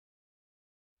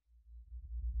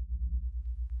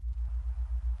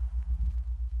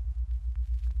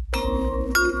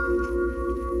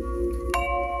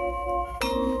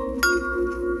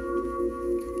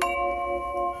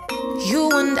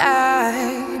and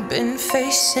I've been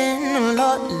facing a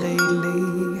lot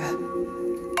lately.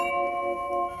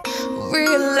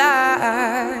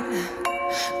 Realize,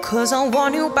 'cause I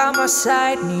want you by my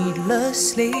side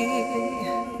needlessly.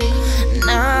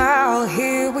 Now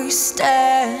here we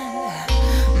stand,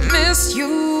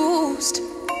 misused,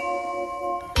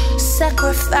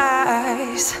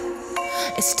 sacrifice.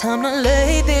 It's time to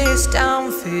lay this down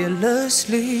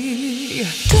fearlessly.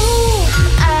 Do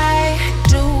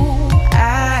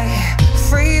I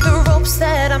free the ropes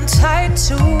that I'm tied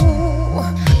to?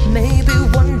 Maybe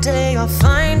one day I'll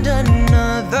find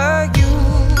another you.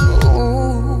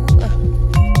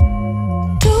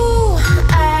 Do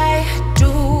I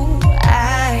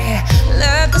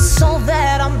let the soul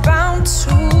that I'm bound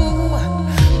to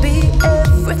be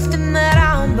everything that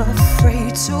I'm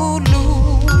afraid to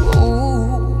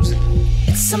lose?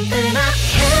 It's something I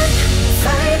can't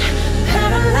fight,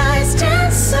 paralyzed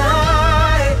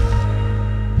inside.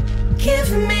 Give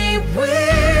me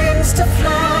wings to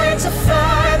fly, to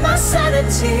find my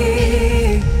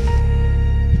sanity.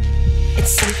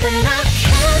 It's something I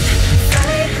can't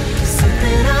fight,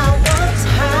 something I won't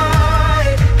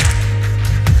hide.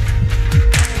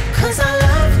 'Cause I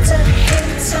love to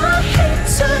hate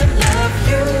to love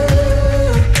you.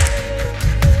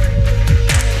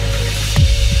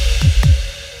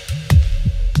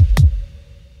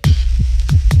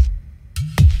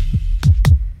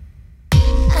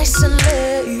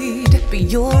 Isolate, but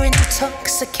you're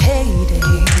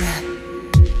intoxicating.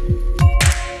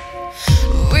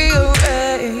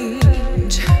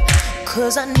 Rearrange,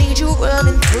 'cause I need you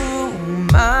running through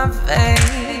my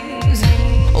veins.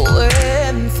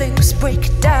 When things break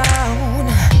down,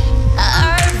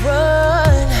 I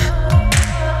run.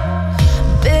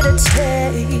 Bitter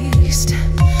taste,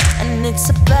 and it's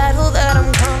a battle that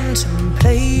I'm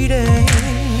contemplating.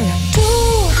 Do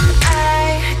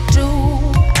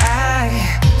I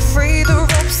free the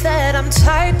ropes that I'm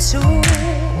tied to?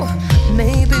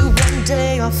 Maybe one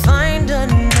day I'll find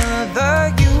another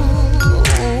you.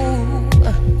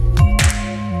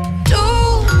 Do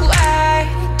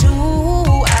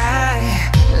I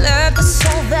let the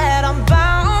soul that I'm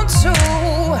bound to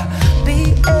be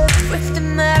everything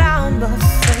that I'm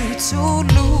afraid to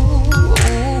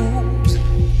lose?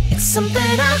 It's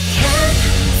something I can't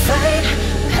fight,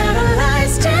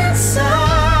 paralyzed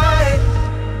inside.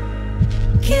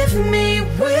 Give me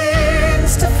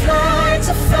wings to fly,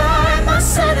 to find my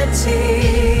sanity.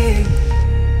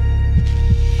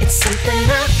 It's something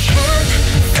I can't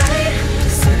fight,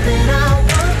 something I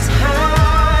won't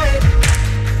hide.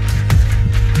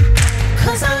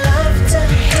 'Cause I love to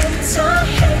hate to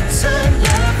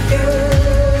love you.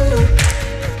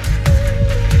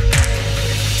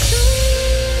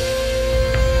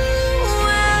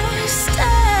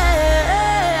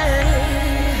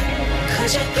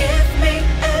 You give me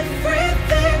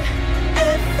everything,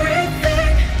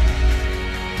 everything.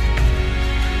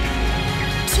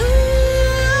 Do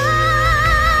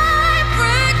I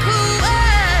break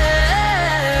away?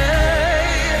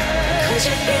 'Cause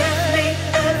you give me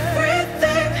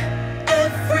everything,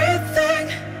 everything.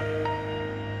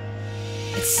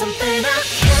 It's something I